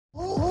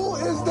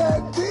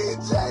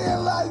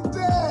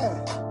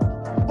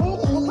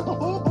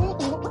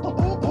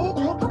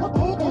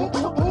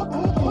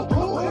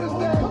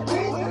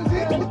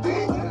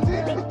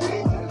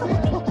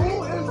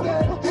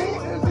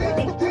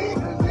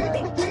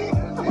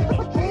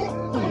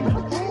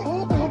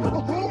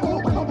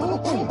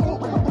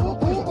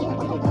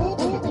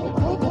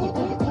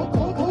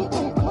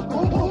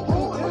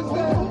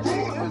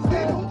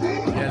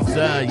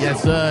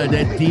Yes, sir.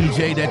 That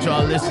DJ that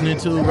y'all listening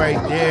to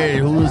right there.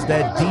 Who is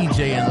that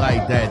DJing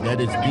like that? That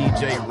is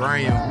DJ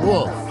Ryan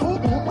Wolf.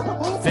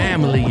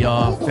 Family,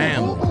 y'all.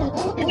 Family.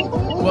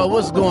 Well,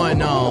 what's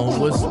going on?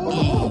 What's up?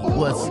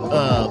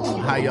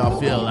 How y'all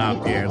feel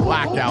out there?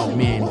 Lockout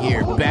Men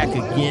here, back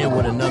again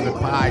with another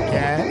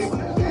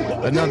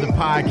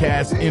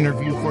podcast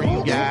interview for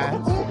you guys.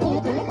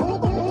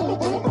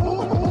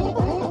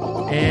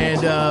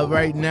 And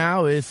right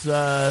now it's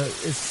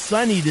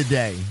sunny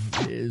today.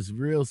 It's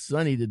real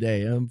sunny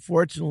today.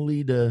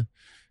 Unfortunately, the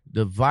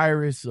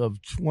virus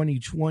of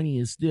 2020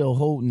 is still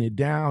holding it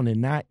down,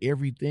 and not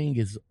everything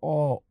is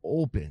all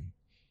open.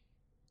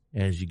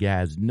 As you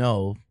guys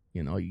know,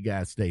 you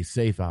guys stay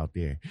safe out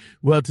there.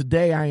 Well,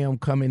 today I am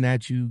coming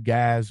at you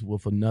guys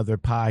with another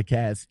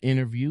podcast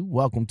interview.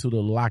 Welcome to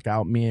the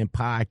Lockout Men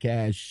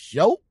podcast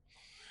show.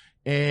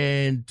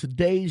 And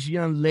today's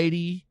young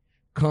lady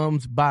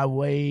comes by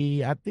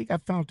way, I think I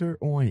found her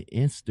on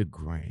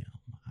Instagram,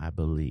 I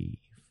believe.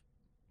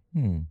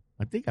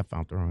 I think I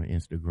found her on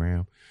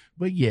Instagram.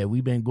 But yeah,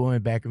 we've been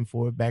going back and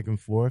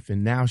forth,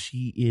 and now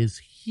she is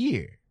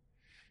here.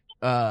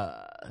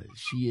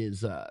 She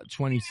is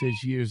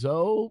 26 years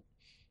old.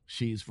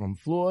 She's from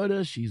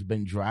Florida. She's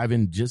been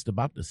driving just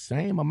about the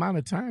same amount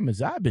of time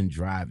as I've been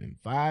driving,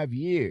 5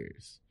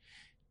 years.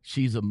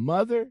 She's a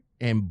mother,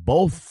 and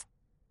both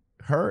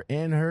her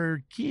and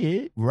her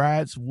kid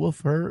rides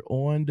with her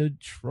on the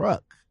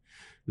truck.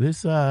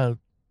 Let's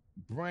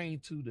bring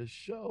to the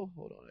show.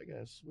 Hold on, I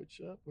gotta switch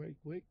up right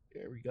quick.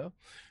 There we go.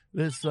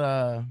 Let's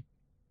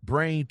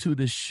bring to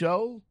the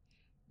show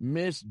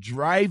Miss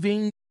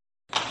Driving.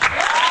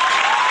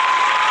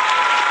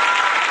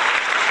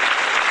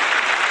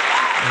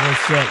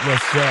 What's up?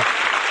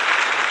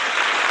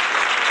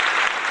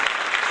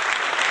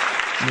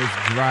 Miss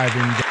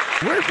Driving.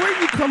 Where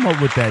you come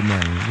up with that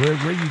name?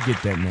 Where you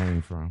get that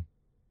name from?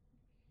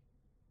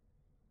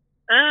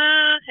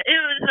 It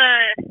was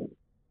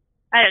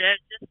I don't know,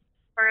 just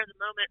spur of the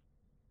moment.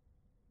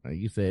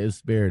 You said it's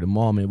spur of the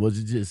moment. Was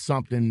it just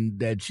something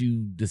that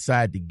you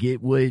decided to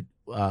get with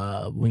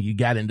when you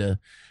got into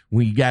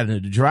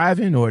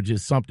driving, or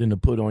just something to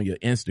put on your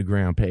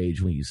Instagram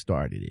page when you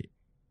started it?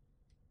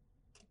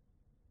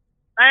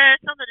 I had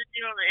something to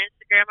do on the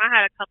Instagram. I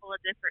had a couple of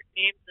different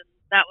names, and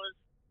that was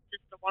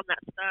just the one that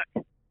stuck.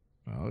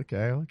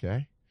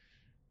 Okay.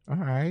 All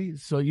right.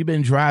 So you've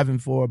been driving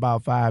for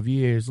about 5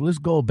 years. Let's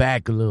go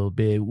back a little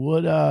bit.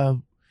 Where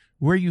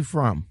are you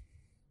from?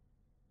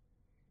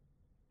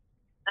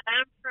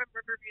 I'm from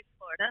Riverview,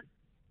 Florida.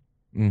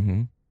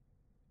 Mm-hmm.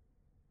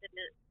 It's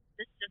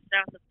just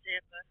south of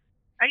Tampa.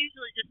 I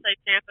usually just say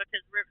Tampa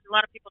because a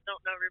lot of people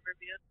don't know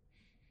Riverview.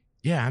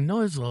 Yeah, I know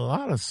it's a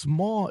lot of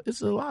small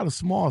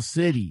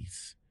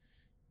cities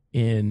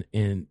in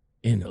a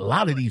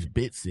lot of these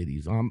big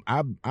cities. I'm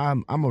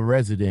a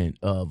resident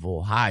of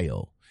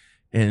Ohio.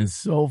 And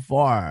so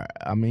far,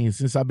 I mean,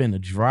 since I've been a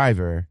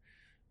driver,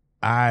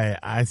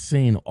 I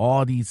seen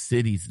all these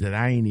cities that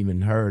I ain't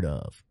even heard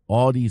of.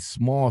 All these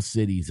small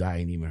cities I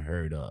ain't even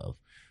heard of.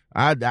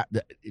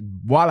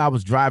 While I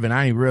was driving,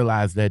 I didn't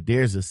realize that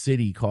there's a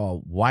city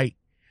called White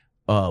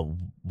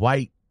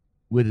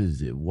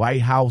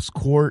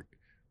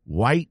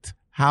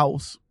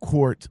House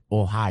Court,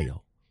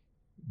 Ohio.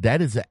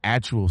 That is an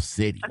actual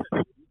city.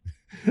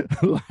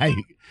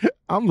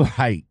 I'm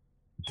like,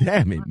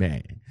 damn it,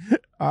 man.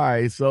 All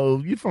right, so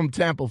you're from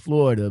Tampa,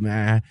 Florida,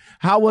 man.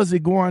 How was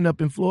it growing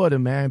up in Florida,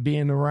 man?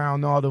 Being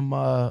around all them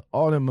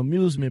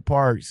amusement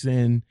parks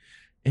and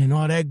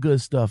all that good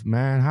stuff,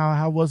 man.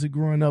 How was it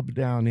growing up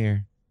down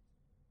there?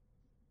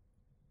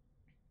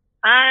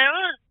 It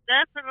was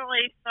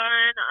definitely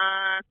fun.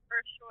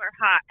 For sure,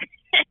 hot.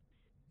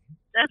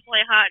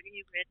 Definitely hot and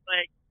humid,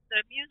 but the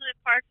amusement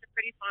parks are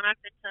pretty fun.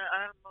 I've been to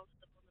most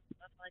of them and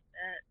stuff like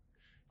that. A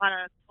lot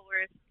of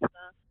tourists and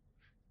stuff.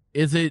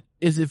 Is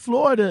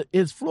Florida?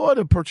 Is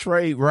Florida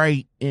portrayed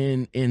right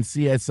in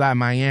CSI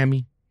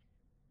Miami?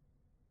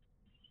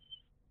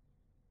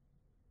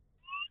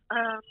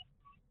 How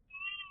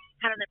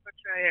do they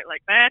portray it?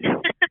 Like bad?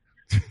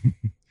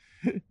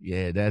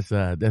 Yeah,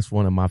 that's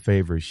one of my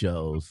favorite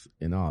shows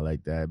and all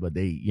like that. But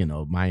they,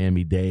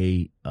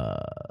 Miami-Dade. I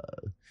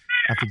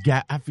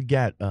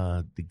forgot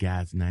the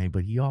guy's name,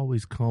 but he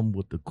always come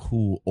with the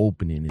cool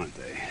opening. Aren't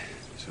they?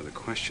 So the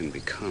question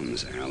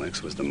becomes,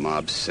 Alex, was the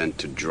mob sent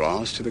to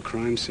draw us to the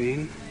crime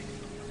scene?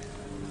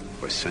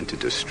 Or sent to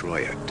destroy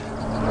it?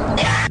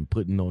 And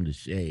putting on the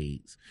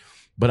shades.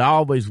 But I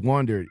always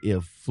wondered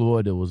if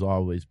Florida was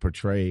always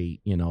portrayed,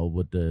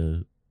 with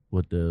the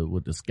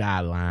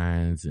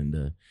skylines and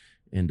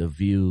the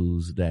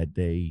views that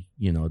they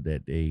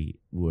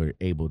were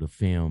able to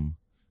film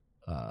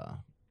to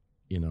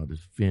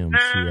film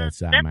CSI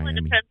definitely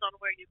Miami. Depends on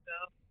where you go.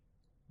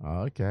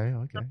 Oh, okay.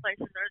 Some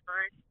places are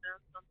nice,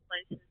 some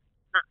places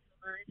not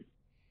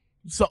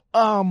so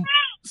nice.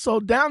 So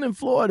down in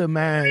Florida,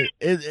 man,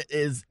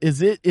 is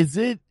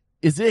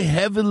it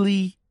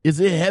heavily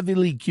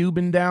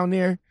Cuban down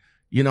there?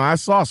 I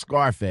saw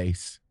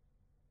Scarface.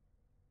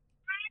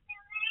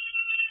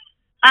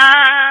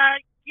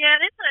 Yeah,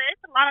 it's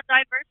a lot of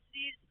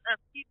diversity.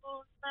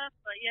 stuff.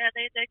 But yeah,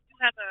 they do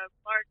have a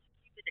large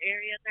Cuban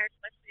area in there,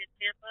 especially in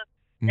Tampa.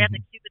 They have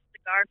Mm-hmm. the Cuban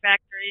Cigar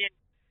Factory, and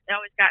they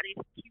always got these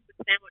Cuban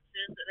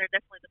sandwiches. They're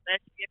definitely the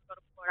best. If you ever go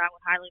to Florida, I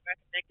would highly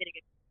recommend getting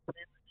a Cuban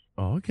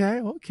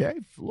sandwich.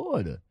 Okay,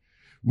 Florida.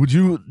 Would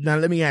you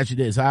now? Let me ask you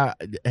this: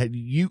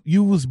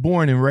 you was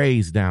born and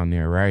raised down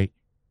there, right?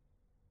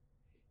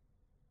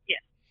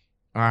 Yeah.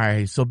 All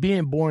right. So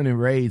being born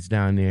and raised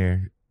down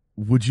there,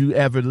 would you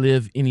ever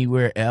live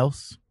anywhere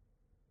else?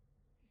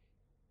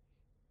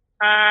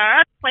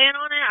 I plan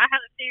on it. I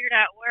haven't figured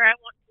out where I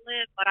want to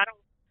live, but I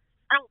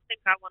don't think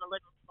I want to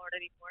live in Florida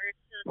anymore.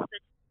 It's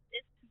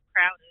too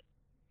crowded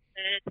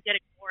and it's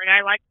getting boring.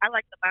 I like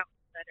the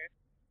mountains better.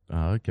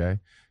 Oh,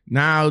 okay.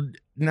 Now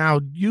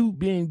you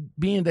being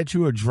that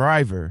you're a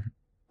driver,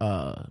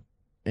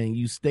 and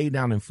you stay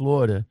down in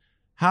Florida,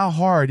 how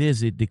hard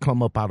is it to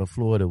come up out of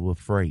Florida with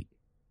freight?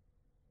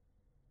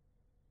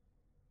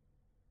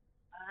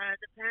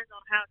 Depends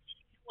on how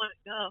cheap you want to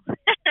go.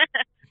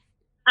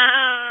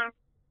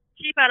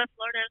 Cheap out of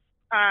Florida,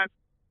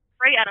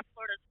 freight out of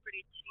Florida is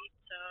pretty cheap.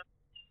 So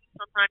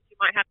sometimes you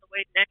might have to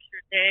wait an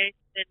extra day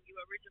than you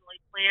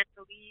originally planned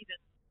to leave, and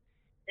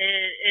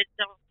it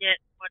don't get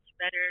much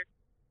better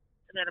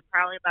than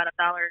probably about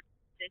 $1.50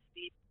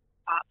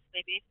 tops,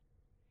 maybe.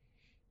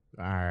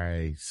 All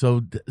right.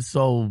 So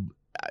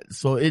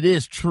it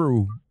is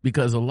true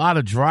because a lot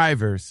of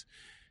drivers,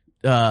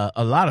 a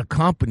lot of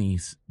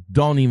companies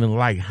don't even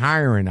like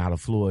hiring out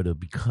of Florida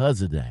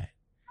because of that.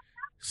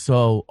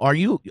 So are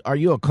you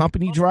a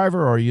company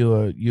driver or are you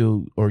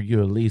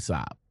a lease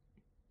op?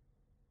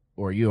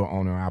 Or are you an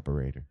owner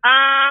operator?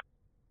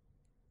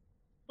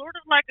 Sort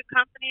of like a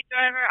company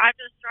driver. I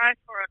just drive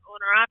for an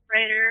owner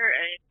operator,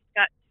 and he's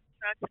got 2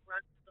 trucks and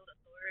runs for those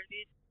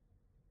authorities.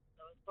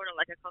 So it's sort of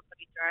like a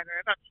company driver.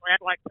 Eventually,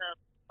 I'd like to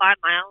buy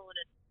my own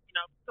and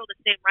go the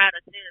same route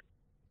as him.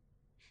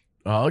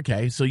 Oh,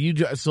 okay. So you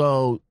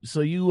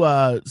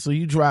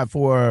drive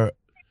for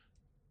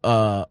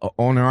a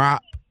owner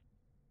op?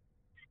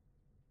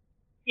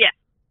 Yeah.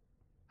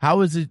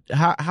 How is it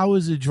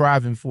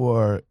driving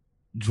for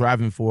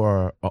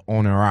a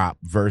owner op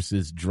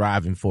versus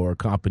driving for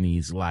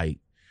companies like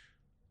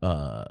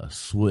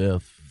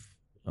Swift,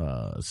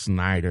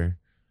 Snyder?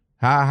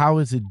 How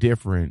is it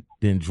different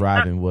than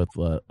driving with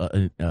a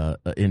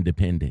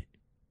independent?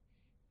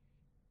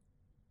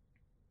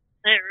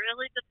 It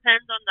really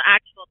depends on the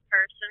actual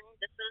person.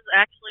 This is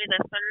actually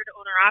the 3rd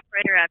owner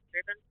operator I've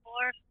driven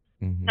for,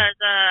 because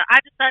I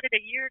decided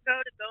a year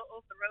ago to go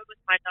over the road with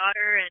my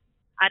daughter, and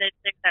I didn't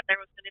think that there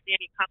was going to be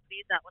any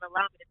companies that would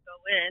allow me to go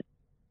with.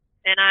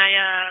 And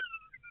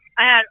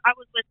I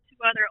was with 2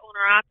 other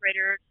owner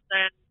operators,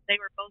 and they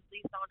were both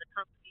leased on to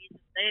companies.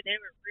 And they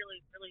were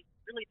really, really,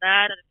 really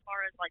bad. And as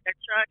far as like their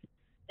trucks,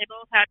 they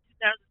both had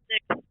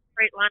 2006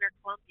 Freightliner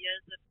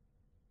Columbias, and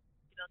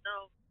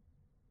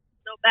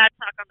no bad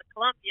talk on the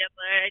Columbia,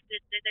 but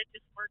they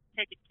just weren't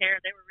taken care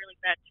of. They were really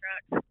bad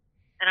trucks,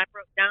 and I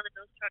broke down in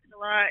those trucks a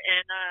lot.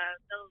 And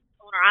those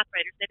owner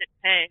operators, they didn't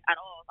pay at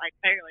all, like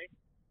barely.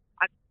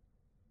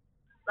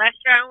 Last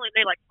year I only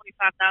made like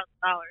 $25,000.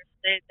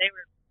 They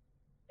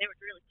were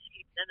really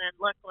cheap, and then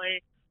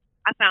luckily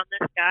I found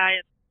this guy,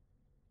 and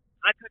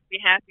I couldn't be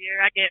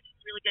happier. I get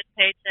really good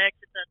paychecks.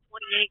 It's a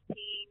 2018.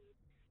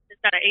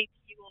 It's got an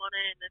ATU on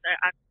it, and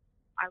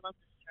I love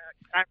this truck.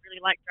 I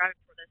really like driving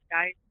for this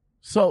guy.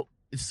 So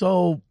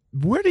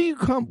where do you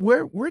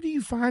where do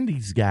you find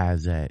these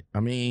guys at? I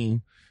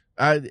mean,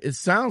 it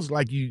sounds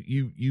like you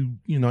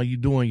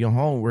doing your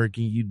homework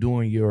and you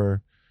doing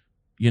your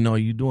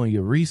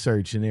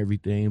research and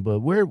everything, but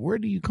where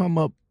do you come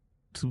up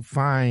to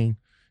find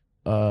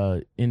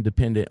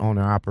independent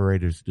owner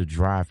operators to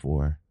drive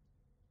for?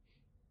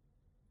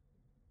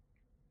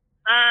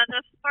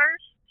 The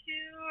first 2,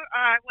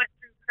 I went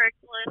through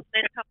Craigslist,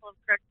 made a couple of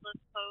Craigslist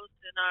posts,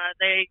 and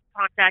they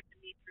contacted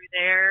me through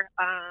there.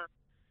 And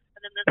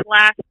then this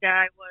last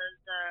guy was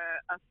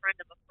a friend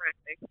of a friend,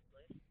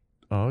 basically.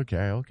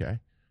 Okay.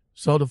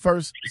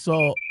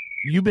 So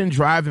you've been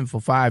driving for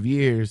 5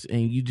 years,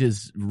 and you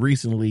just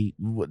recently.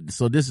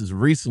 So this is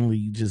recently.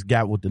 You just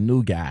got with the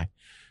new guy.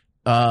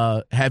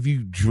 Have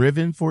you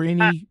driven for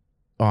any?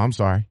 I'm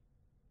sorry.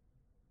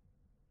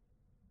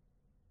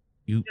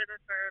 Driven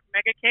for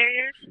mega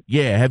carriers?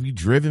 Yeah. Have you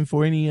driven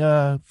for any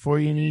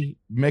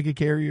mega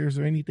carriers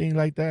or anything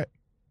like that?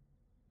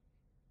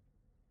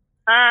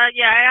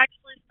 Yeah, I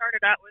actually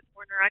started out with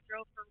Werner. I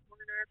drove for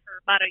Werner for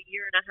about a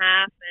year and a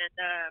half, and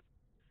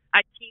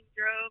I team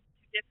drove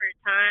 2 different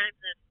times,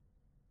 and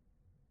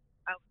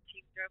I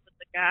team drove with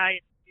the guy,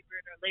 and we were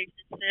in a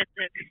relationship,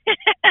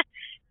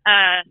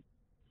 and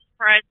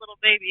surprise little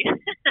baby.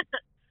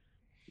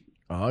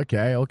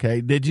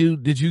 Okay. Did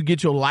you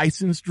get your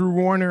license through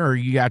Werner, or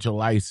you got your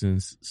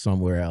license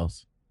somewhere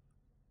else?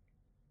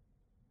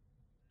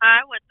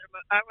 I went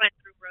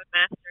through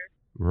Roadmaster.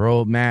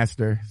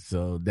 Roadmaster.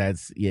 So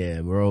that's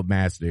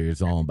Roadmaster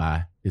is owned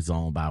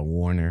by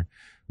Werner.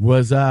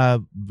 Was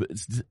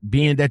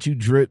being that you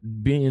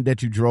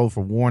drove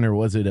for Werner,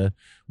 was it a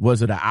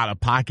out of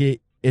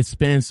pocket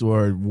expense,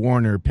 or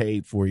Werner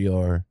paid for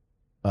your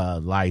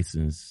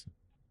license?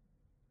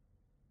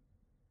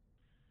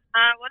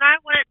 When I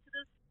went to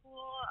the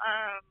school,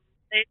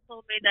 they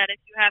told me that if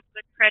you have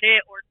good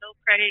credit or no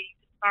credit, you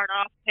can start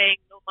off paying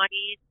no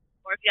money.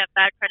 Or if you have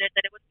bad credit,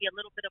 then it would be a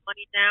little bit of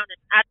money down. And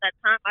at that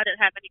time, I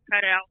didn't have any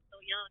credit. I was so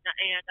young,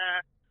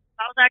 and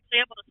I was actually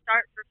able to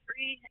start for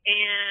free.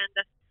 And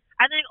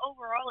I think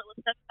overall it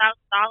was $7,000.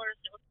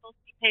 It was supposed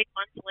to be paid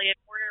monthly, and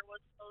Warner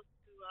was supposed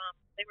to.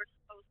 They were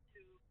supposed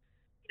to,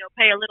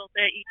 pay a little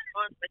bit each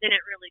month, but they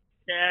didn't really do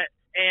that.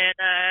 And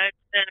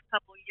it's been a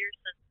couple of years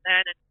since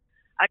then, and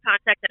I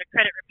contacted a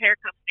credit repair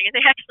company, and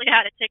they actually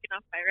had it taken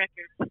off my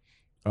records.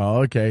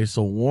 Oh, okay.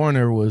 So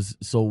Warner was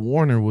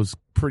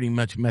pretty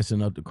much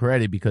messing up the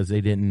credit because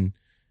they didn't.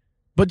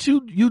 But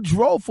you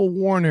drove for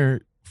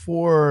Warner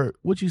for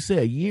what you said,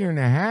 a year and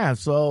a half.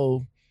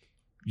 So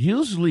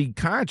usually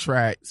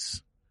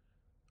contracts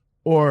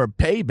or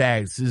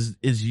paybacks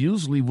is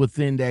usually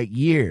within that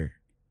year.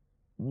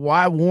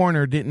 Why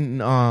Warner didn't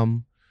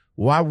honor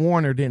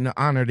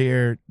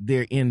their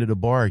end of the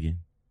bargain?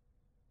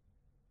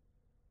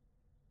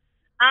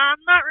 I'm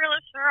not really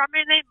sure. I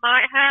mean, they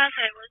might have.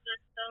 It was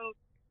just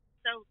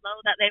so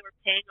low that they were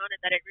paying on it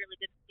that it really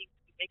didn't seem to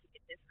be making a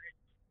difference.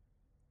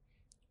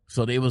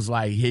 So they was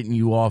like hitting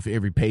you off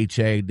every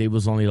paycheck. They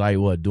was only like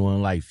what,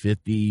 doing like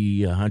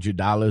 $50,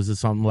 $100 or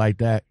something like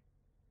that.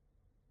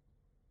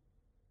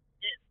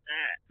 It's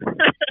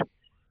that.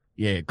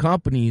 Yeah,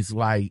 companies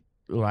like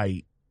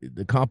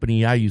the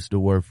company I used to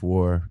work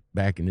for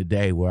back in the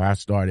day where I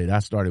started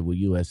with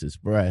US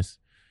Express.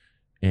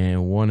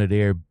 And one of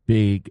their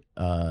big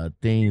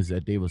things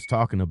that they was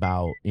talking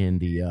about in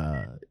the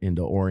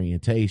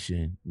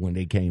orientation when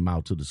they came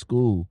out to the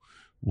school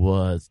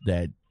was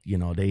that,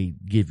 they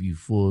give you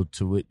full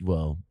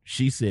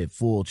she said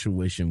full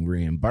tuition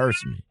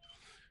reimbursement.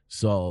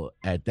 So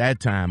at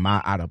that time,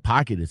 my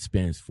out-of-pocket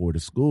expense for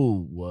the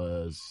school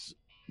was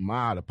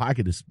like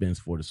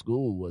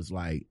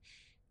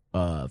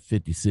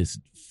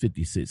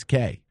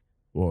 56K,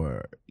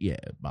 or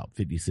about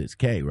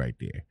 56K right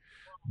there.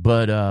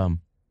 But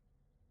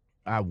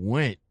I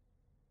went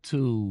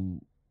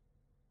to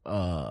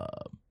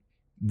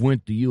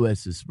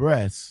US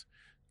Express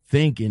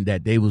thinking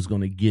that they was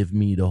going to give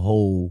me the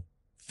whole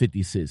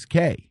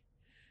 56K.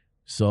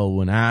 So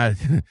when I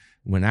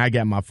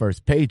got my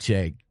first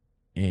paycheck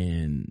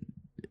and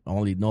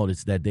only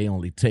noticed that they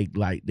only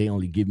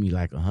give me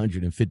like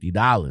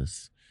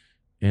 $150,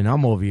 and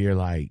I'm over here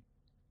like,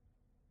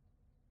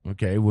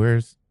 okay,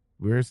 where's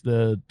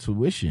the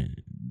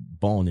tuition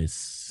bonus,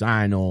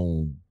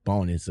 sign-on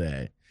bonus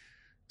at?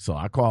 So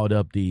I called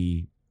up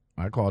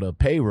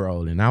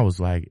payroll, and I was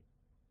like,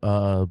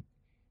 I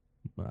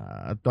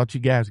thought you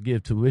guys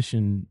give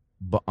tuition,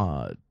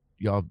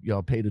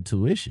 y'all pay the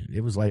tuition. It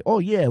was like, oh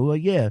yeah, well,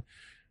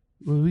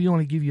 we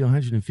only give you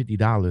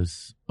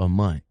 $150 a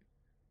month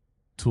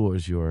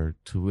towards your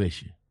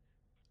tuition.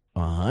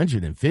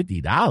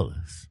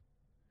 $150.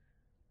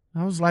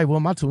 I was like, well,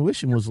 my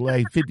tuition was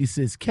like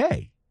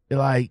 56K,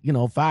 like,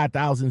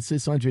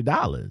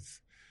 $5,600.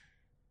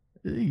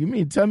 You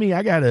mean tell me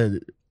I gotta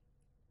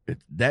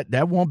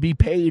that won't be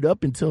paid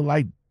up until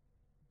like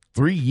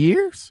 3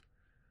 years?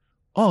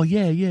 Oh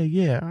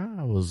yeah.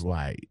 I was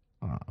like,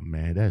 oh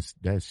man,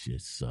 that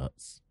shit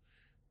sucks.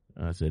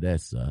 I said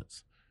that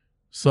sucks.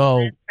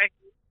 So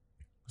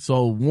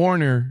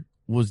Warner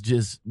was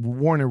just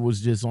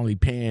only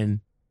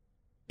paying,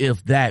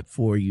 if that,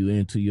 for you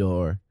into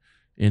your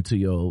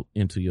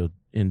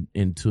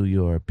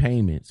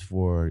payments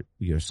for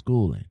your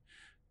schooling.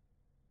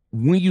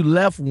 When you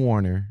left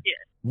Warner,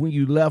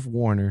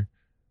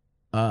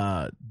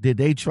 did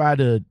they try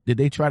to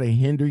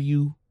hinder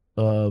you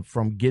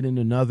from getting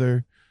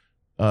another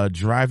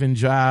driving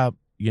job,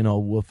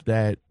 with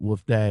that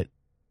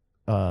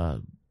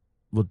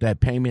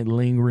payment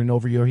lingering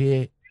over your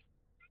head?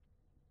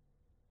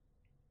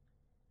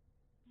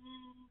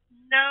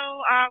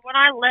 No, when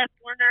I left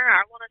Warner,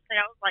 I want to say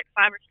I was like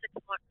 5 or 6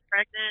 months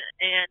pregnant,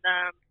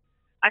 and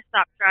I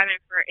stopped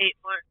driving for 8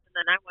 months, and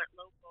then I went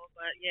local.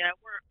 But yeah,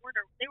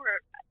 Warner, they were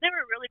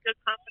a really good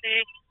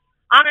company.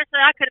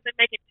 Honestly, I could have been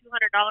making $200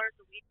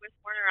 a week with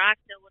Warner. I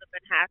still would have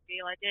been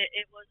happy. Like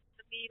it was,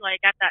 to me,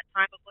 like at that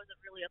time, it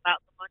wasn't really about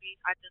the money.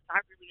 I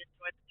really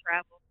enjoyed the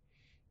travel.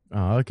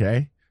 Oh,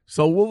 okay.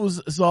 So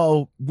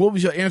what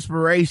was your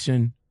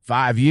inspiration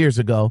 5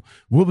 years ago?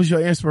 What was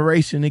your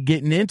inspiration in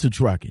getting into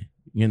trucking?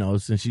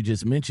 Since you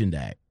just mentioned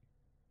that.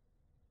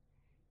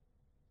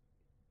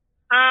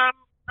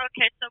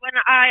 Okay, so when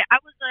I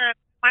was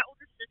my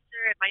older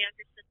sister and my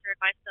younger sister and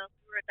myself,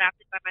 we were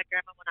adopted by my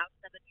grandma when I was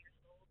 7 years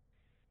old,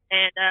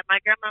 and my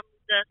grandma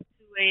moved us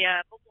to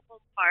a mobile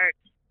home park,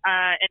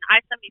 and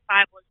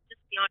I-75 was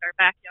just beyond our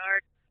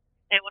backyard.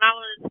 And when I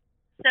was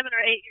 7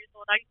 or 8 years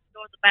old, I used to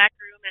go in the back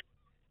room and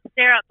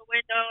stare out the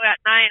window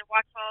at night and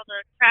watch all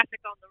the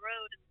traffic on the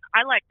road. And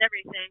I liked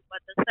everything,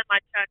 but the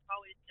semi trucks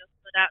always just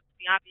stood out to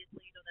me.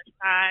 Obviously, their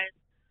size,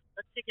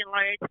 the chicken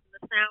lights, and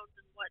the sounds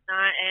and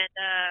whatnot. And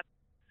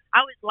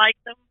I always liked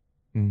them.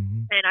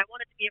 Mm-hmm. And I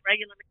wanted to be a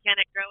regular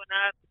mechanic growing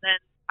up.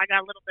 Then I got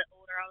a little bit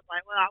older. I was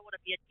like, well, I want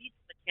to be a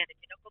decent mechanic.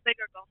 Go big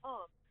or go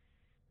home.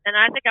 And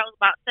I think I was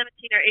about 17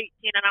 or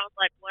 18, and I was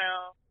like,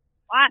 well,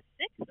 why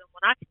fix them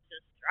when I can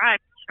just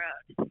drive the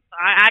truck? So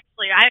I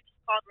actually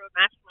called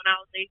Roadmaster when I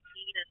was 18,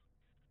 and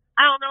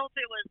I don't know if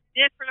it was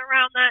different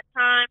around that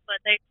time, but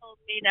they told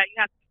me that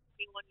you have to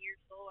be 21 years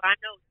old. I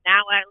know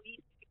now at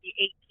least you can be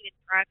 18 and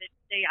drive in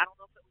state. I don't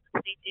know if it was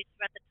the same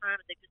issue at the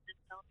time, and they just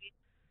didn't tell me.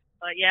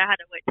 But yeah, I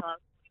had to wait till I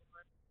was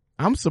 21.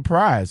 I'm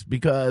surprised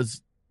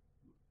because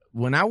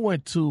when I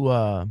went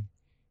through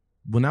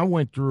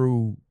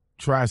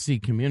Tri-C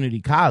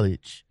Community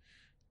College,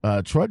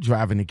 truck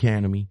driving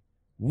academy,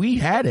 we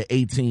had an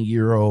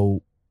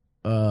 18-year-old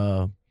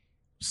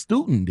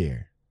student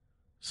there.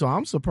 So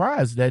I'm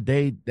surprised that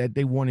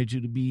they wanted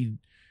you to be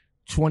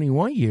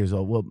 21 years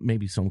old. Well,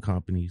 maybe some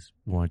companies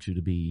want you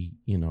to be,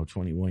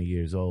 21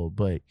 years old,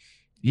 but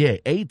yeah,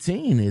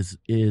 18 is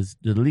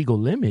the legal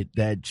limit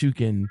that you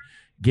can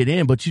get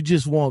in, but you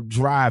just won't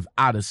drive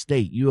out of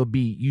state. You have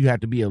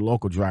to be a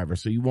local driver.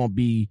 So you won't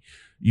be,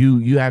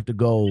 you have to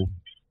go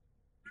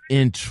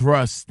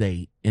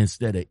intrastate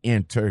instead of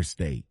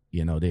interstate.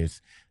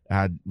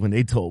 When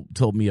they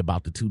told me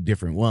about the two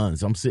different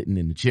ones, I'm sitting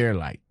in the chair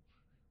like,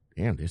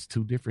 damn, there's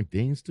two different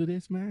things to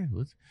this, man.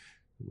 What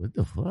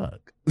the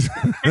fuck?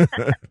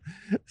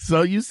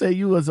 So you say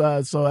you was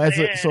as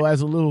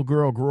a little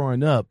girl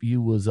growing up,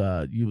 you was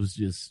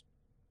just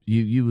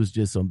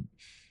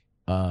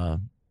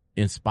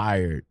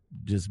inspired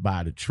just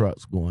by the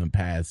trucks going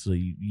past. So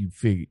you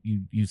figure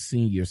you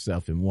seen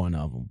yourself in one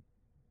of them.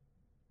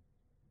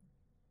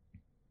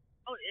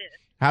 Oh yeah.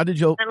 How did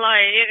you? And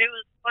like it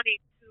was funny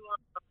too.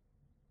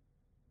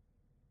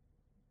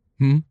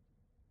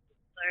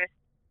 Sorry.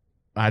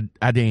 I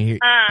didn't hear.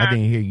 I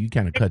didn't hear you.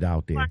 Kind of cut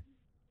out there.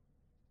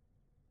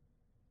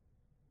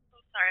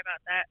 Sorry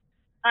about that.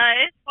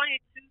 It's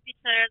funny too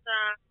because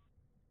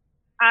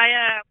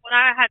when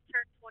I had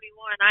turned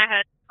 21, I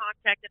had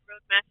contacted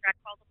Roadmaster. I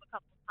called him a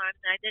couple of times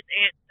and I didn't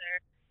answer.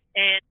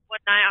 And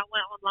one night I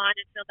went online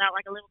and filled out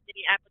like a little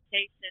mini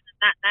application. And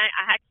that night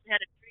I actually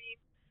had a dream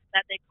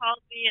that they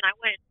called me, and I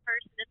went in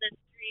person in this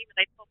dream, and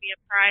they told me a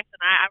price,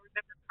 and I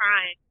remember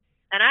crying.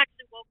 And I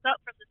actually woke up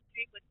from this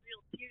dream with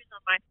real tears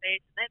on my face.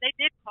 And they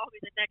did call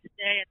me the next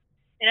day, and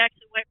it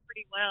actually went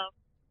pretty well.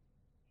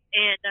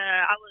 And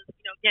I was,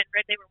 getting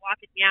ready. They were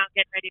walking me out,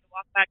 getting ready to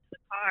walk back to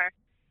the car.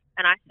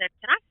 And I said,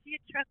 "Can I see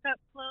a truck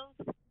up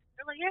close?"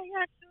 They're like, "Yeah,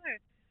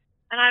 sure."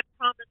 And I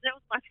promised, it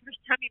was my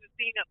first time even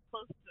being up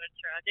close to a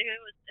truck. It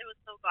was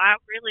so cool.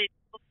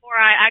 Before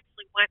I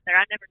actually went there,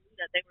 I never knew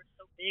that they were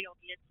so big on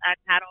the inside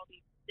and had all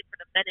these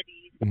different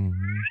amenities.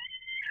 Mm-hmm.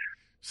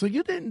 So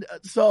you didn't.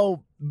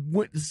 So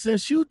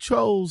since you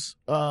chose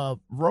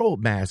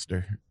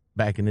Roadmaster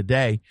back in the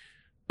day,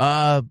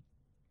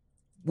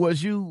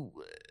 was you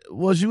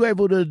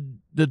able to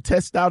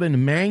test out in the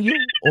manual,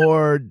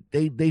 or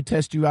they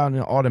test you out in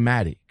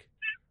automatic?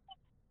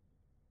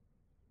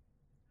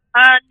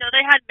 No,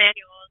 they had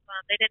manuals.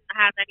 They didn't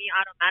have any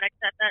automatics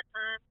at that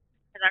time.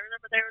 Because I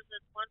remember there was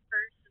this one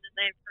person, and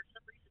for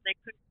some reason, they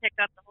couldn't pick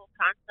up the whole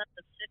concept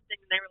of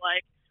shifting. And they were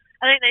like,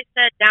 I think they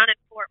said down in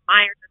Fort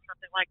Myers or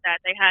something like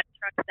that, they had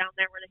trucks down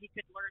there where he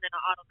could learn in an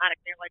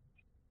automatic. They're like,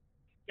 you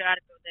got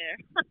to go there.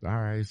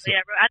 All right. So yeah,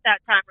 at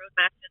that time,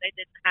 Roadmaster, they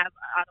didn't have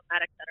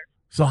automatic setters.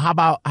 So how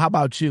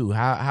about you?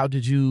 How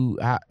did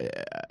you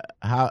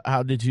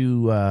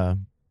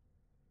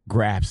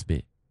grasp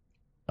it?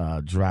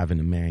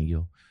 Driving the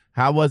manual.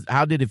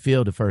 How did it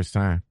feel the first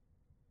time?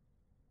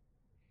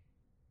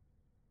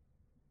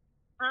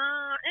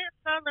 It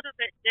felt a little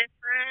bit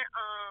different.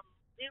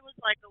 It was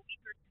like a week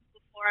or two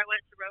before I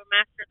went to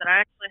Roadmaster that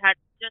I actually had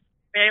just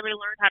barely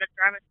learned how to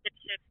drive a stick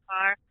shift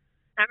car.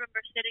 I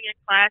remember sitting in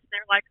class and they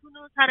were like, "Who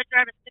knows how to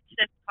drive a stick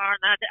shift car?"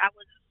 And I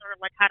wasn't sure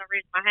like how to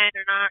raise my hand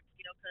or not,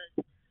 because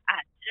I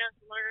had just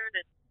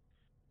learned.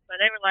 But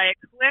they were like,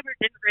 "Whoever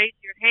didn't raise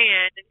your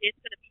hand, it's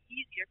going to be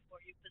easier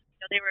for you," because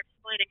they were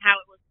explaining how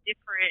it was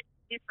different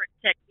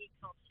techniques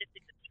on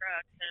shifting the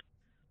truck. And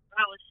when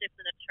I was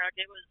shifting the truck,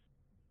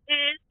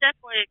 it's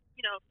definitely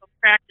some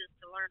practice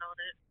to learn on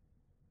it.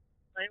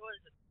 But it was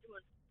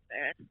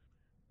bad.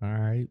 All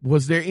right.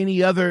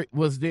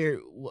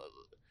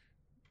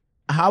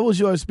 How was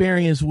your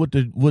experience with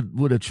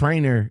a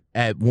trainer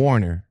at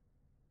Warner?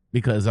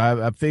 Because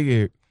I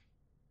figured,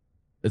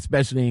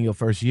 especially in your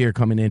first year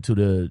coming into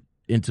the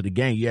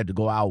game, you had to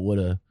go out with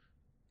a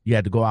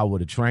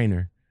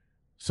trainer.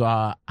 So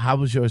how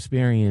was your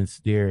experience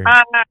there?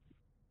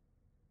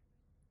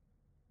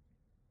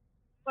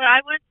 Well,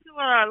 I went to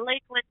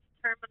Lakeland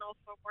Terminal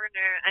for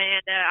Warner,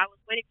 and I was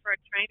waiting for a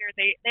trainer.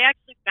 They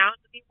actually found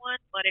me one,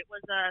 but it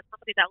was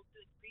somebody that was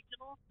doing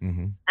regional.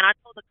 Mm-hmm. And I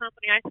told the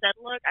company, I said,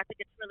 "Look, I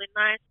think it's really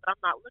nice, but I'm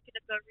not looking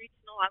to go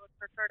regional. I would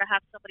prefer to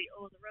have somebody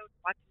over the road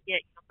so I can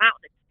get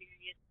mountain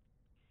experience."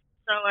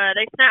 So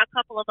they sent a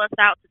couple of us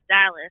out to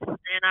Dallas,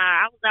 and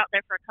I was out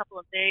there for a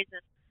couple of days, and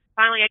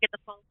finally I get the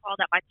phone call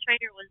that my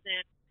trainer was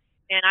in,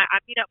 and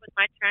I meet up with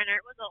my trainer.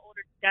 It was an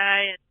older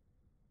guy, and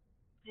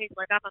he's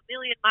like, "I'm a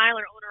million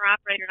miler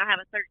owner-operator, and I have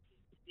a 13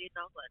 speed."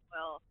 And I was like,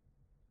 "Well,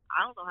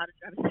 I don't know how to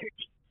drive a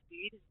 13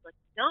 speed." He's like,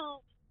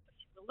 "Don't, but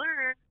you can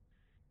learn."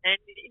 and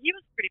he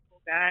was a pretty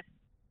cool guy.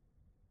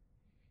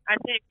 I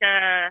think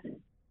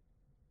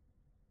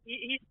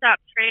he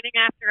stopped training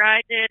after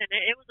I did, and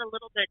it was a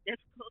little bit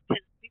difficult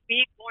because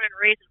being born and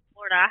raised in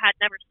Florida, I had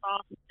never saw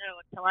snow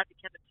until I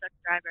became a truck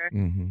driver.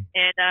 Mm-hmm.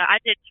 And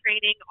I did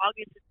training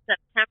August and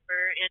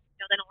September, and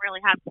they don't really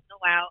have snow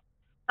out.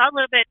 So I was a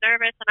little bit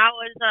nervous, and I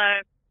was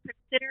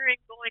considering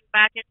going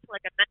back into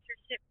like a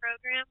mentorship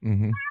program.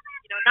 Mm-hmm.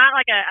 Not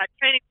like a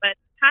training, but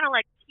kind of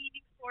like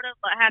teaming sort of,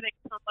 but having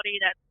somebody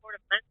that's sort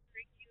of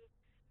mentoring you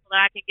so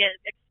that I can get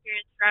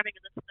experience driving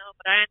in the snow.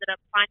 But I ended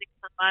up finding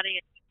somebody,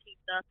 and we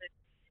teamed up, and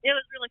it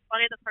was really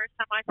funny. The first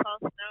time I saw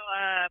snow,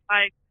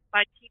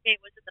 my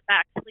teammate was in the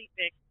back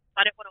sleeping, so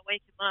I didn't want to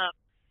wake him up.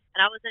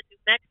 And I was in New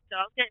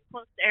Mexico. I was getting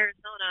close to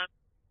Arizona,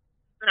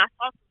 and I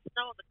saw some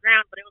snow on the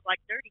ground, but it was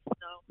like dirty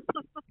snow.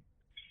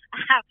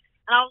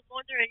 And I was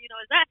wondering,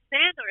 is that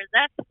sand or is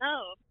that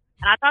snow?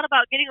 And I thought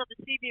about getting on the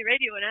CB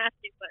radio and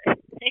asking, but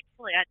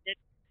thankfully I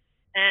didn't.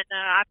 And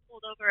I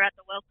pulled over at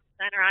the Welcome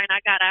Center, and I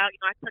got out.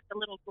 I took the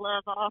little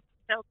glove off,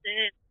 felt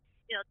it,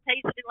 and,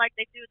 tasted it like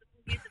they do in the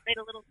movies and made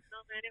a little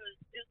snowman. It was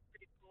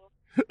pretty cool.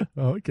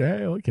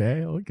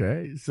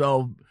 Okay.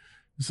 So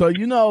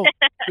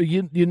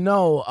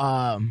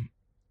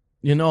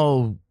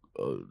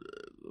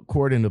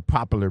according to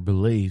popular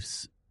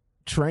beliefs,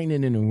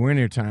 training in the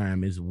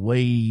wintertime is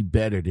way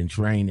better than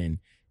training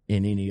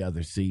in any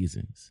other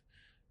seasons.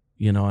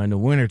 In the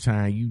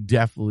wintertime, you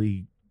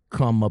definitely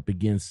come up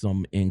against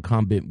some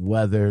inclement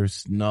weather,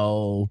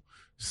 snow,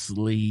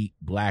 sleet,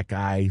 black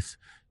ice.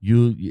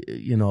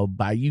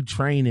 By you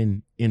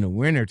training in the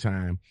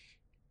wintertime,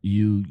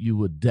 you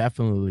would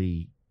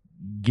definitely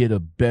get a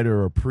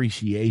better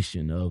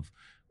appreciation of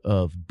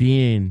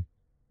being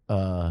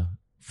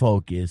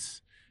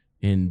focused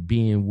and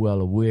being well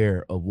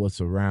aware of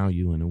what's around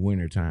you in the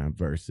wintertime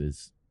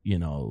versus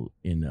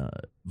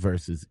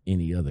versus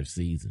any other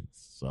seasons.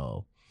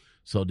 So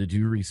did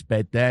you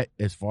respect that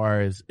as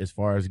far as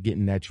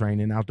getting that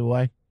training out the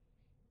way?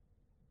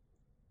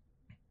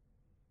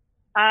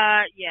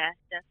 Yeah,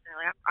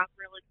 definitely. I'm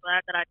really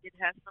glad that I did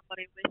have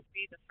somebody with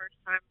me the first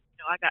time,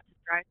 I got to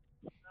drive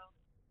in the snow.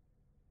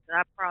 So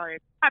I probably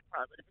would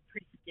have been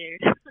pretty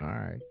scared. All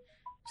right.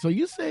 So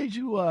you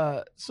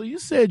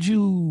said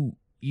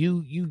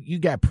you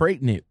got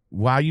pregnant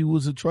while you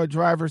was a truck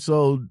driver.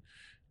 So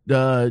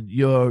the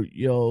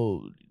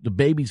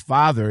baby's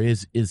father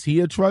is he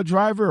a truck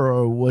driver,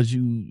 or was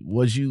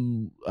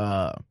you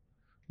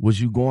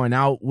going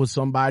out with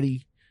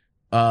somebody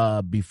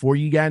before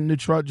you got into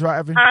truck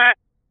driving?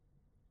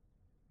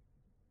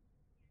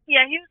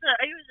 Yeah, he was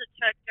a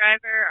truck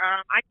driver.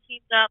 I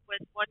teamed up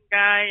with one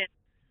guy, and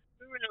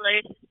we were in a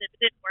relationship. It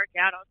didn't work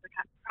out. I was like,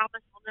 I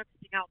promise I'll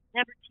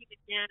never team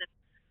again. And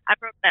I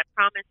broke that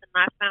promise, and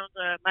I found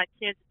my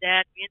kid's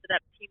dad. We ended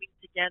up teaming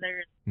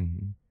together,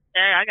 and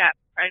I got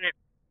pregnant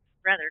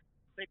rather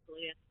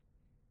quickly. And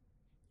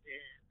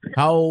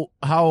How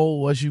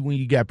old was you when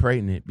you got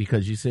pregnant?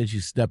 Because you said you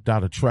stepped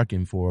out of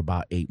trucking for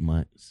about 8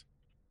 months.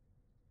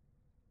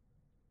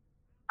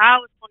 I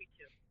was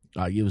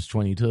 22. You was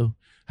 22.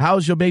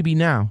 How's your baby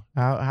now?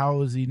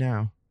 How is he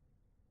now?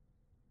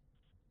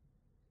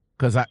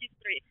 Because She's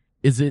 3.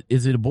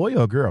 Is it a boy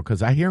or a girl?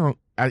 Because I hear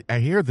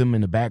them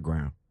in the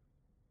background.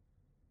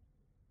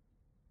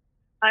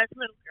 It's a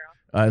little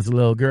girl. It's a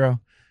little girl.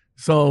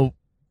 So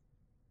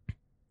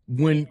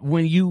when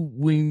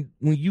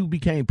you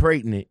became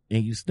pregnant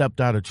and you stepped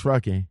out of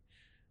trucking,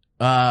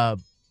 the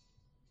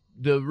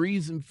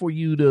reason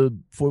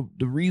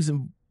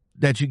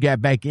that you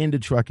got back into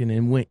trucking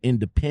and went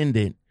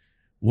independent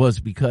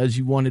was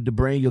because you wanted to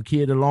bring your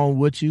kid along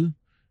with you?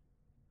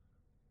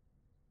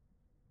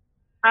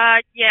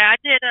 Yeah, I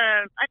did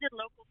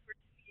local for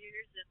 2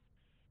 years, and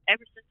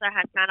ever since I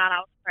had found out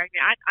I was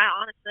pregnant, I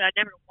honestly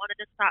never wanted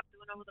to stop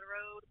doing over the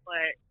road,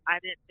 but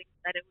I didn't think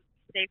that it would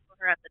be safe for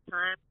her at the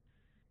time.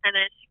 And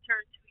then she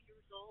turned 2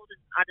 years old,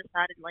 and I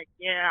decided,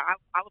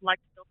 I would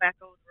like to go back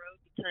over the road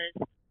because,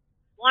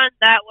 one,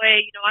 that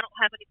way, I don't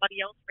have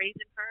anybody else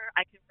raising her.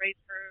 I can raise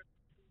her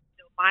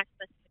to my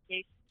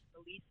specifications,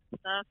 the lease and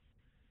stuff.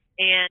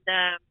 And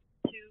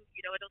two,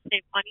 it'll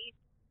save money.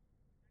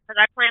 Because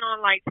I plan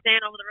on staying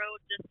over the road,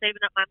 just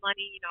saving up my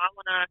money. I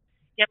want to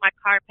get my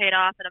car paid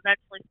off and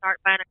eventually start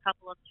buying a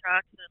couple of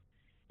trucks. And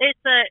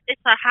it's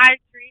a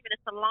high dream and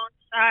it's a long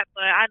shot,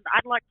 but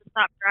I'd like to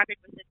stop driving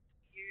within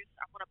 2 years.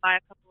 I want to buy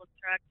a couple of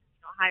trucks,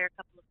 hire a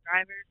couple of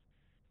drivers.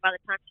 By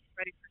the time she's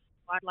ready for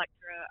school, I'd like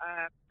to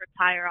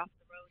retire off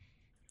the road.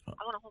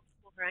 I want to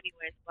homeschool her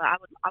anyways, but I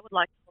would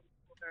like to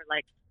homeschool her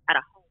at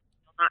a home,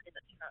 not in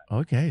the truck.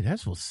 Okay,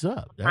 that's what's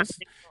up.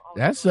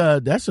 That's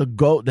a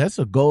goal. That's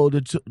a goal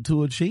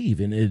to achieve.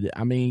 And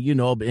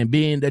and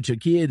being that your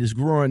kid is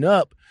growing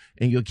up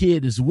and your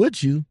kid is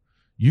with you,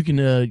 you can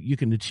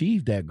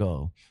achieve that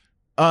goal.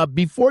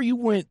 Before you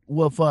went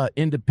with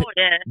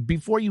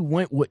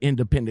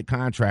independent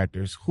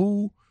contractors,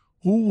 who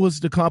was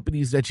the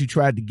companies that you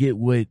tried to get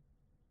with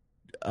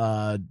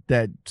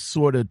that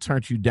sort of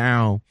turned you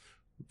down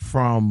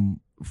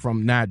from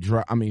not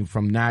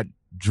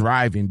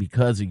driving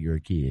because of your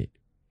kid?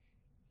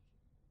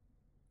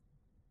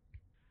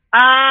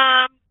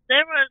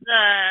 There was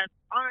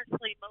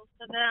honestly most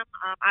of them.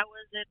 I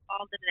was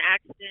involved in an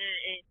accident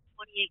in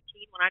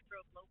 2018 when I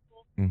drove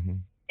local,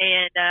 Mm-hmm.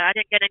 and I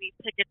didn't get any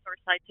tickets or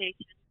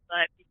citations.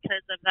 But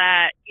because of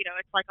that,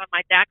 it's like on my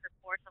DAC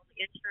reports, on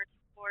the insurance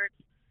reports,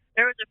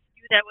 there was a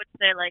few that would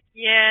say like,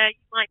 yeah, you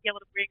might be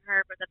able to bring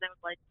her, but then they was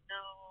like, no,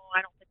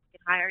 I don't think we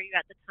can hire you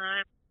at the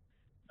time.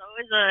 So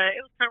it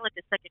was kind of like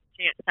a second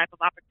chance type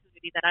of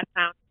opportunity that I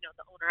found, the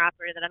owner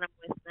operator that I'm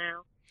with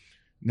now.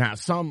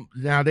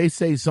 Now they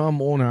say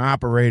some owner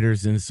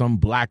operators and some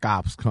black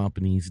ops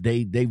companies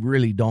they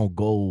really don't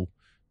go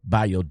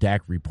by your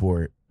DAC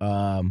report.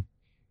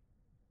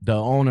 The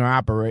owner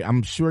operator,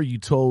 I'm sure you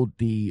told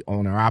the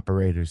owner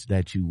operators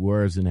that you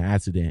was in an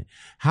accident.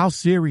 How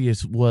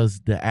serious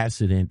was the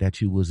accident that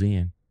you was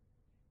in?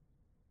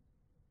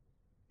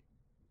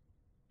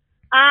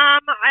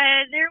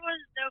 There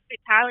was no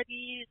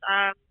fatalities.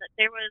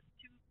 There was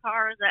 2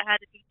 cars that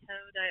had to be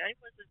towed. It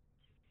wasn't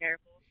too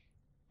terrible.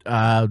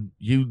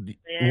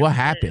 What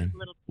happened?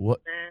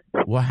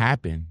 What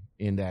happened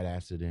in that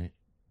accident?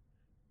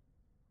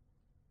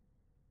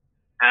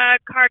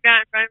 Car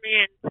got in front of me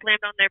and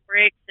slammed on their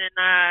brakes, and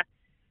I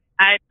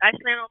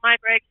slammed on my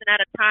brakes, and at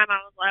a time I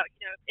was like,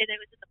 it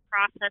was in the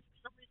process. For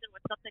some reason,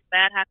 when something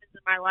bad happens in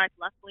my life,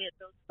 luckily it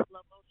goes in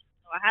slow motion,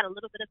 so I had a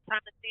little bit of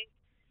time to think,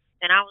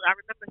 and I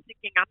remember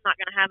thinking I'm not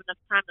going to have enough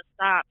time to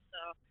stop,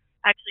 so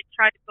I actually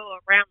tried to go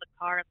around the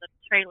car, and the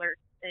trailer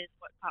is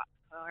what caught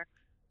the car.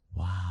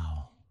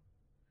 Wow.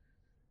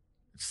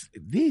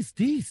 These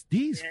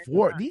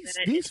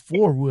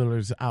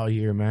four-wheelers out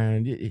here,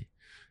 man.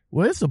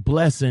 Well, it's a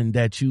blessing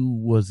that you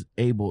was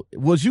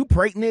you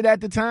pregnant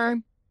at the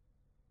time?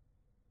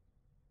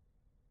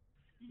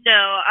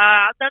 No,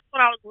 that's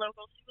when I was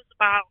local.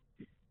 I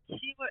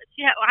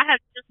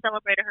had just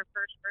celebrated her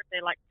first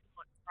birthday like 2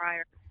 months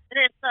prior. And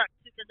it sucked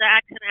because the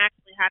accident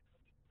actually happened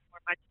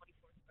before my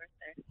 24th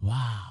birthday.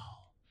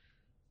 Wow.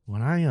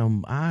 Well, I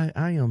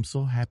am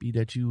so happy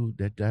that you're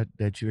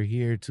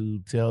here to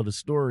tell the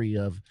story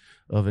of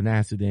an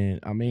accident.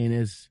 I mean,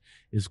 it's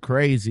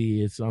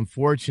crazy. It's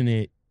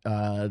unfortunate.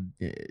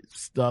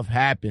 Stuff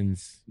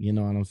happens, you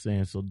know what I'm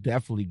saying? So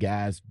definitely,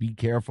 guys, be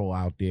careful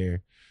out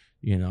there.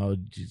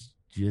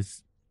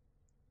 Just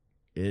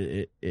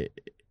it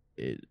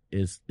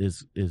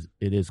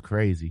is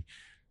crazy.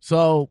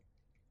 So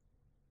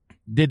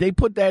did they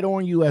put that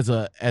on you as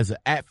a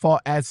at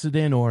fault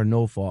accident or a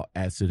no fault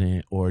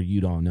accident, or you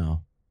don't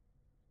know?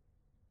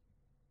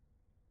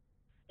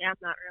 Yeah, I'm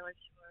not really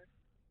sure.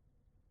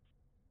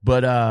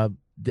 But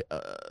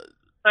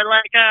But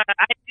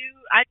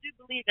I do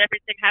believe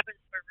everything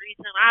happens for a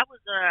reason. I was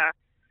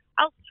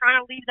trying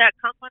to leave that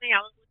company.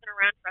 I was looking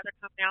around for other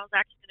company. I was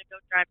actually going to go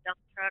drive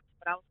dump trucks,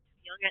 but I was too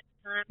young at the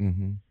time.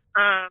 Mm-hmm.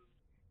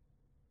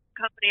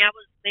 Company I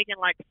was making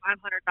like $500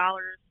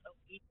 a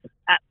week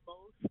at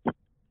most,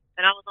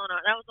 and I was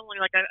that was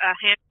only like a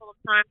handful of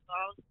times. So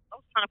I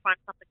was trying to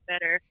find something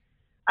better.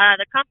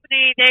 The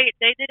company they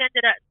did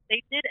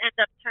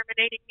end up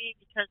terminating me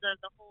because of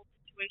the whole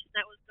situation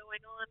that was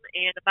going on,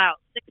 and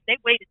they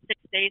waited 6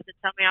 days to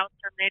tell me I was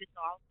terminated. So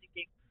I was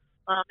thinking,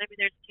 maybe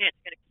there's a chance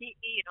they're gonna keep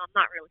me. I'm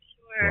not really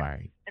sure.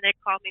 Right. And they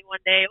called me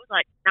one day. It was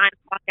like 9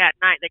 o'clock at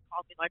night. They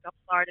called me like, I'm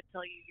sorry to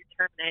tell you you're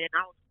terminated.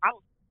 And I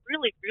was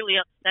really, really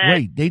upset.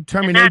 Wait, they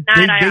terminated.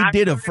 Wait.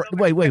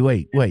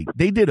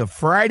 They did a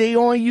Friday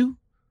on you.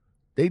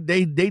 They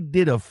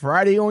did a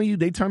Friday on you.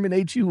 They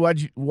terminate you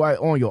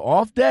on your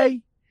off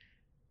day.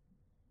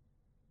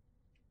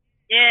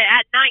 Yeah,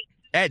 at night.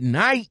 At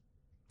night,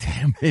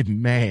 damn it,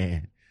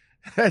 man.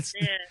 That's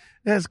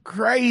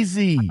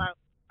crazy.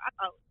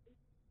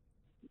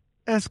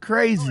 That's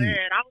crazy. Oh,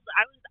 yeah. I was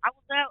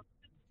out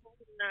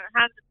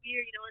having a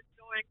beer,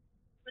 enjoying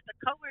with a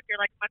coworker.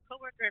 Like my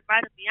coworker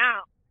invited me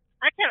out.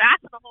 I kept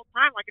asking the whole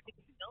time, like, did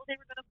you know they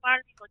were gonna fire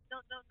me? He's like,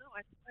 no,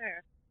 I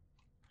swear.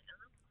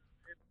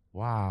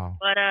 Wow.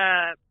 But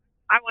I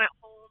went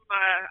home.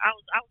 I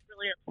was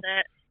really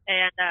upset,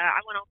 and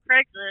I went on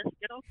Craigslist,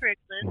 good old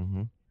Craigslist,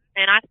 Mm-hmm.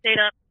 and I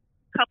stayed up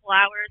a couple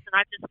hours, and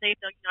I just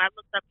saved. I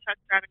looked up truck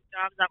driving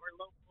jobs that were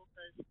local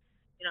because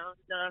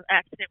the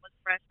accident was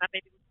fresh. My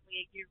baby was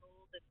only 8 years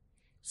old, and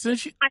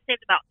I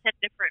saved about 10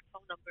 different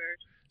phone numbers.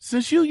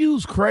 Since you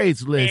use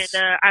Craigslist,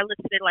 and I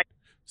listed like.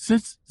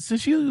 Since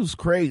you use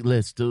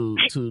Craigslist to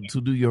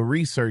do your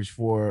research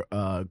for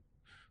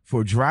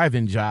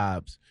driving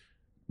jobs,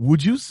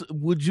 would you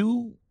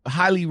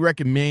highly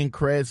recommend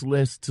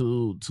Craigslist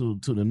to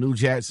the new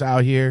jets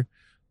out here?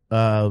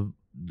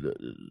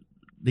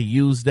 They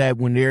use that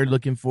when they're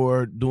looking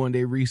for doing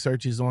their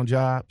researches on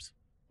jobs,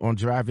 on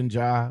driving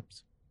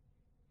jobs.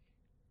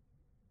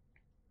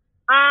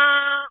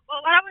 Well,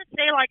 what I would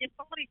say, like, if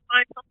somebody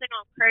finds something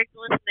on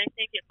Craigslist and they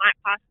think it might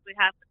possibly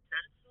have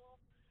potential,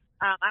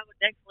 I would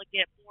definitely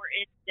get more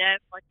in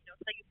depth. Like,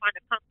 say you find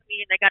a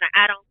company and they got an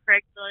ad on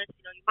Craigslist,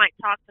 you might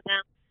talk to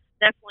them.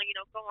 Definitely,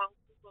 go on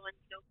Google and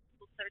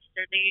Google search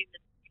their name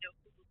and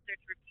Google search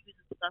reviews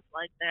and stuff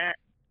like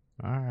that.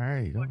 All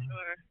right, for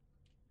sure.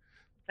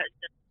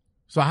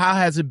 So how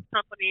has it?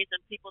 Companies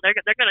and people, they're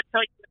going to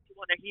tell you what you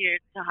want to hear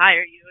to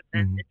hire you, and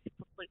then it's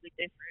completely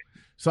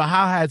So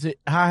how has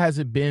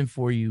it been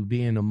for you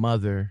being a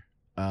mother,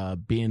 and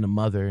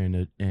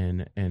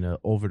a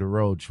over the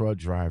road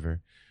truck driver?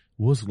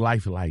 What's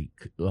life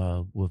like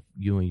with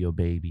you and your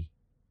baby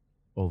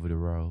over the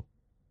road?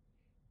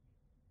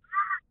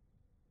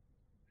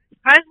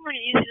 Surprisingly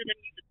easier than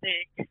you would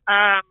think.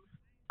 I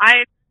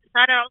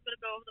decided I was going to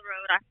go over the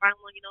road. I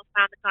finally,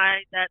 found the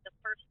guy that the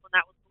first one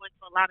that was going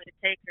to allow me to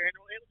take her. And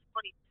it was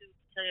funny, too,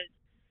 because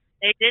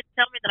they did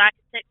tell me that I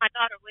could take my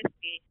daughter with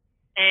me.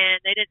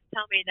 And they didn't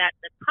tell me that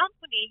the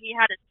company he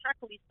had his truck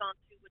leased on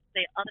to would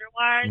say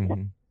otherwise.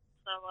 Mm-hmm.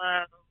 So,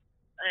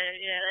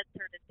 yeah, that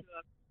turned into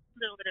a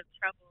little bit of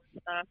trouble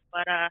and stuff.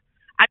 But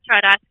I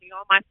tried asking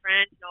all my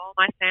friends, all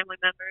my family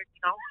members.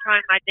 I was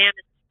trying my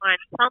damnedest to find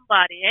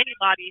somebody,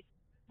 anybody,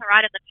 to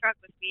ride in the truck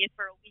with me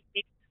for a week,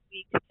 maybe 2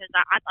 weeks, because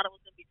I thought it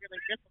was going to be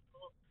really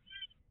difficult.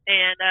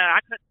 And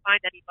I couldn't find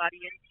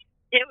anybody. And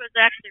it was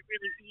actually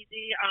really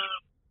easy.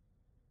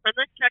 On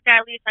this truck,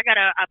 at least, I got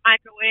a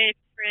microwave,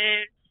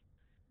 fridge,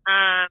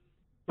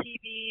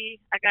 TV.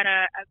 I got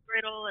a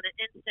griddle and an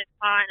instant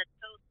pot and a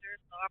toaster,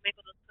 so I'm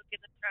able to cook in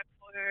the truck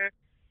for her.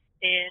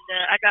 And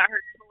I got her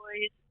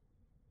toys.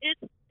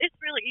 It's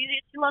really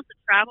easy. She loves to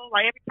travel.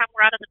 Like every time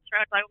we're out of the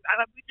truck,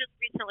 we just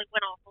recently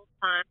went on full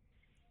time,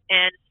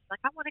 and she's like,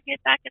 I want to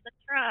get back in the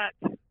truck.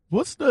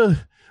 What's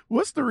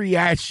the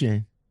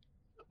reaction?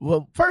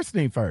 Well, first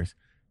thing first,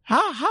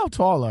 how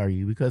tall are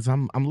you? Because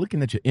I'm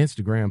looking at your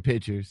Instagram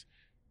pictures,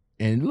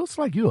 and it looks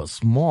like you're a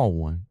small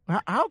one.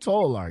 How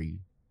tall are you?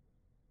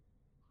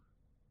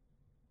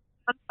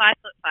 I'm 5'5".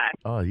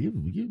 Oh,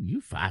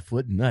 you 5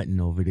 foot nothing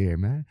over there,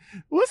 man.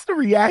 What's the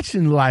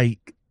reaction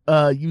like?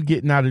 You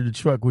getting out of the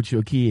truck with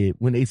your kid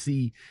when they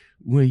see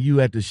when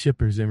you at the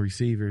shippers and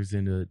receivers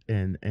and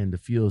the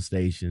fuel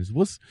stations?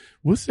 What's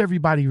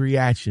everybody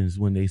reactions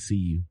when they see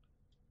you?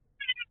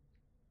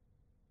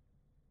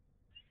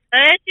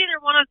 It's either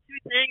one of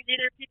two things.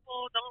 Either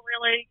people don't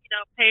really,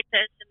 pay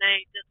attention.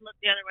 They just look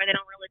the other way. They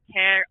don't really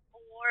care.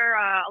 Or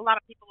a lot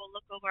of people will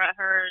look over at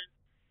her and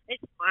they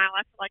smile.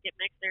 I feel like it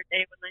makes their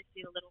day when they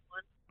see the little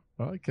one.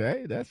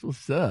 Okay, that's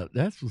what's up.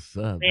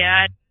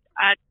 Yeah,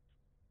 I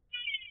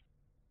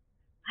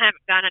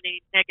haven't got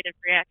any negative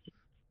reactions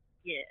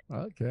yet.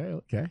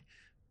 Okay.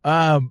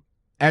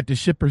 At the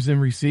shippers and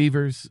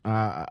receivers,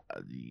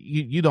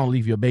 you don't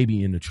leave your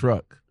baby in the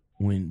truck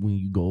when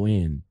you go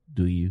in,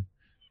 do you?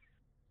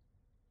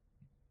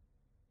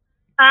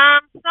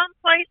 Some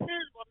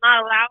places will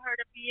not allow her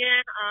to be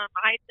in.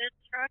 This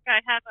truck,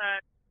 I have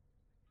an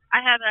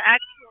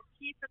actual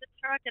key for the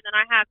truck, and then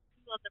I have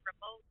two of the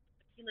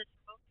keyless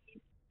remote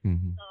keys.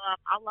 Mm-hmm. So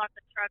I'll lock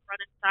the truck,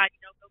 run inside,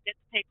 go get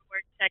the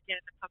paperwork, check in,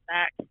 and come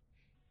back.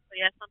 So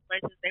yeah, some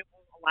places they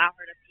won't allow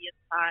her to be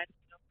inside,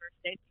 for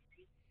safety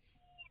reasons.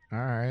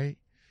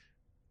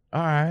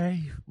 All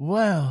right.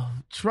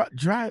 Well,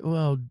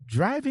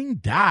 Driving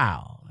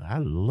Dial. I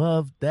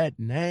love that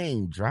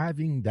name,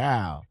 Driving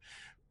Dial.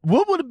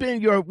 What would have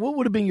been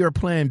your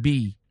plan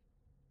B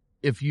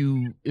if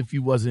you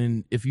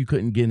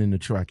couldn't get into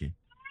trucking?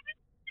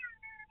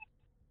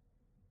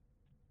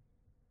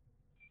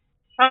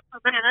 Oh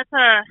man,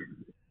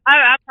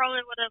 I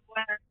probably would have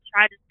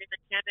tried to be a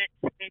mechanic.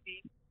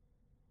 Maybe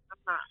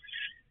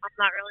I'm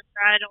not really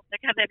sure. I don't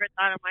think I've ever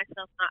thought of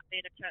myself not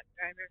being a truck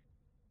driver.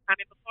 I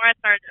mean, before I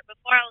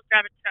was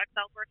driving trucks,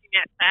 I was working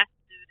at fast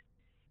food,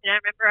 and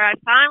I remember I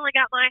finally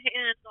got my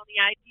hands on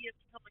the idea of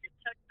becoming a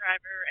truck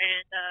driver,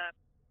 and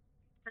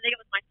I think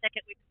it was my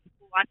second week of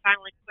school. I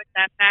finally quit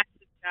that fast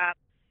food job,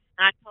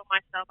 and I told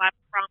myself, I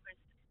promise,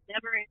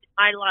 never in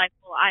my life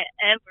will I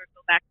ever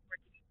go back to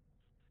work.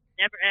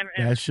 Never, ever,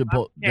 ever.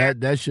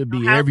 That should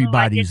be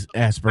everybody's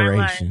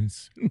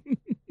aspirations.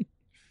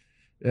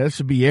 That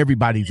should be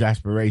everybody's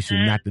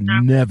aspiration, not to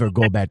never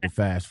go back to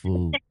fast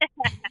food.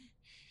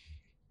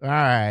 All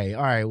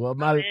right. Well,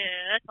 that's a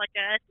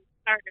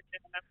starter.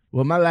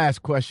 Well, my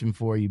last question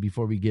for you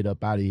before we get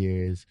up out of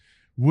here is,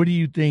 what do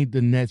you think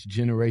the next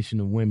generation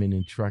of women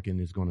in trucking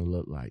is going to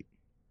look like?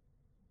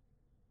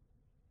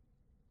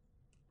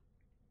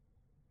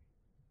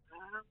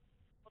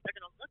 What they're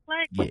going to look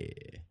like?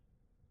 Yeah.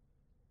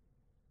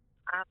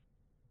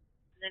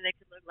 Then they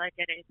could look like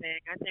anything.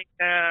 I think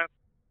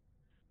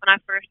when I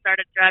first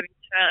started driving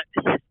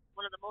trucks,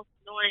 one of the most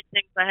annoying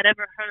things I had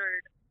ever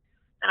heard,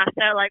 and I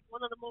felt like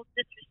one of the most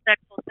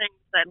disrespectful things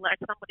that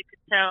somebody could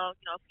tell,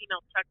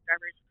 female truck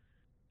drivers,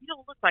 you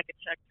don't look like a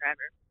truck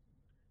driver.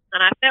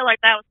 And I felt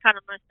like that was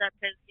kind of messed up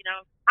because,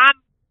 I'm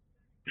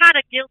kind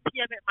of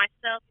guilty of it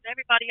myself.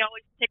 Everybody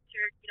always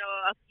pictured,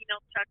 a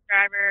female truck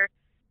driver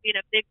being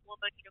a big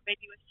woman,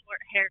 maybe with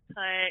short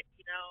haircut,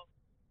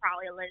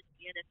 probably a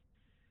lesbian. And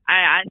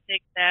I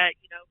think that,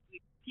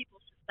 people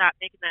should stop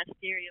making that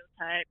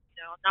stereotype.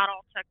 Not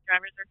all truck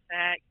drivers are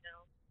fat.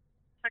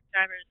 Truck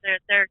drivers,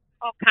 they're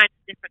all kinds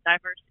of different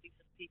diversities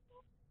of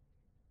people.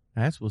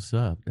 That's what's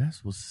up.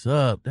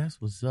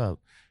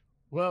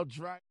 Well,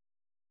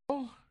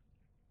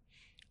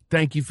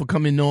 thank you for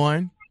coming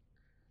on.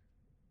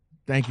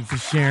 Thank you for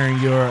sharing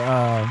your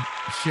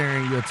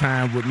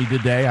time with me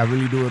today. I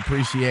really do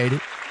appreciate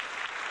it.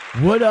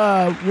 What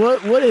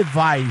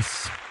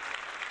advice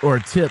or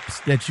tips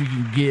that you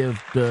can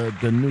give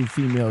the new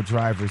female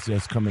drivers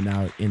that's coming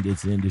out in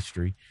this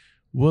industry,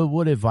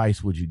 what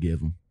advice would you give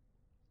them?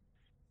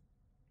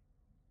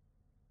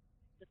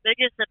 The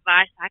biggest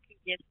advice I can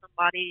give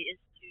somebody is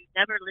to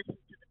never listen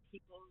to the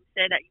people who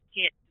say that you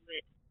can't do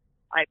it.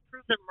 Like,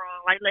 prove them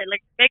wrong. Like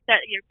make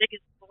that your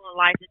biggest goal in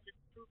life is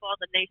just prove all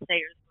the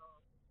naysayers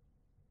wrong.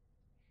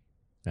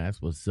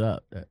 That's what's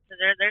up. So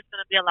there's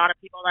going to be a lot of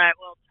people that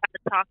will try to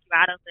talk you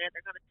out of it.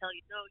 They're going to tell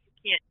you, no, you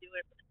can't do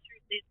it. But the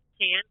truth is you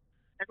can.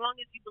 As long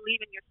as you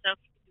believe in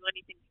yourself, you can do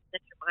anything you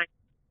set your mind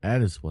to.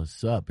 That is what's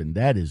up. And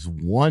that is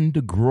one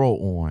to grow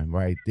on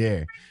right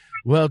there.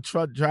 Well,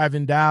 Truck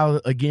Driving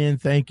Dial, again,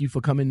 thank you for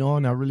coming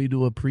on. I really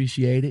do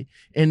appreciate it.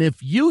 And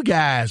if you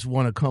guys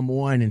want to come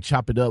on and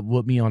chop it up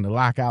with me on the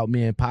Lockout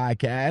Man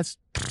podcast,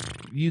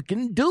 you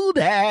can do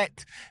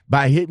that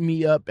by hitting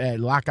me up at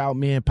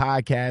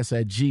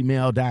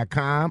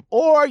lockoutmanpodcast@gmail.com,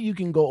 or you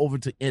can go over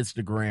to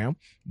Instagram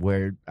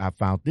where I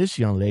found this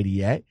young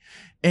lady at,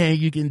 and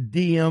you can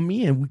DM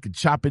me and we can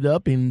chop it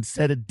up and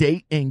set a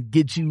date and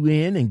get you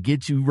in and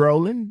get you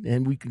rolling,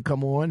 and we can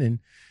come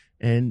on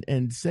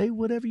and say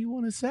whatever you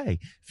want to say.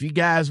 If you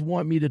guys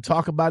want me to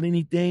talk about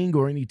anything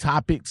or any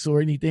topics or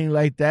anything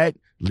like that,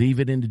 leave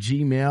it in the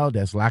Gmail.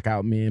 That's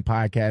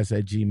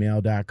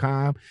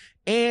lockoutmanpodcast@gmail.com.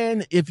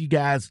 And if you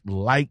guys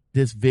like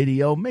this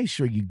video, make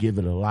sure you give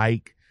it a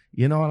like.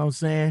 You know what I'm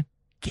saying?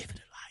 Give it a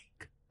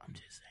like. I'm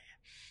just saying.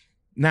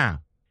 Now,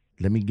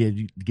 let me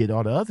get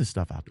all the other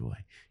stuff out the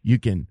way. You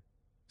can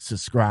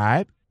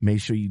subscribe.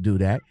 Make sure you do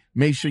that.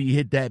 Make sure you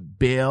hit that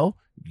bell.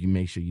 You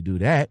make sure you do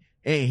that.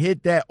 And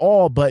hit that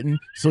all button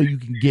so you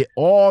can get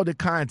all the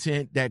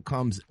content that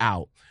comes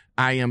out.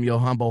 I am your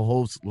humble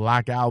host,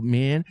 Lockout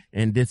Man,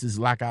 and this is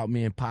Lockout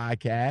Man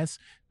Podcast.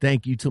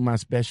 Thank you to my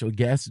special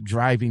guest,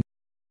 Driving,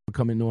 for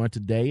coming on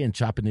today and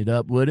chopping it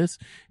up with us.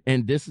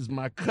 And this is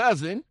my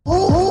cousin.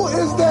 Who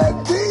is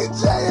that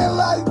DJ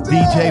like that?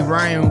 DJ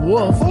Ryan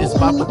Wolf is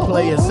about to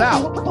play us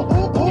out.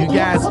 You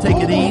guys take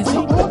it easy.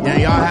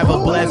 And y'all have a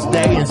blessed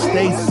day and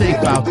stay safe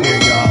out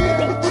there,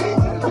 y'all.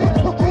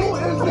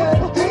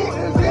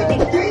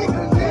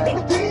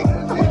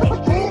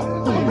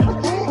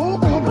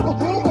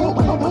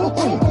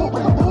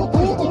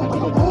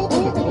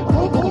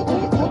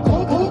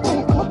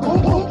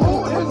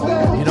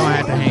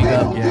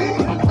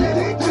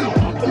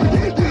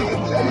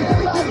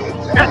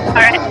 All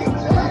right.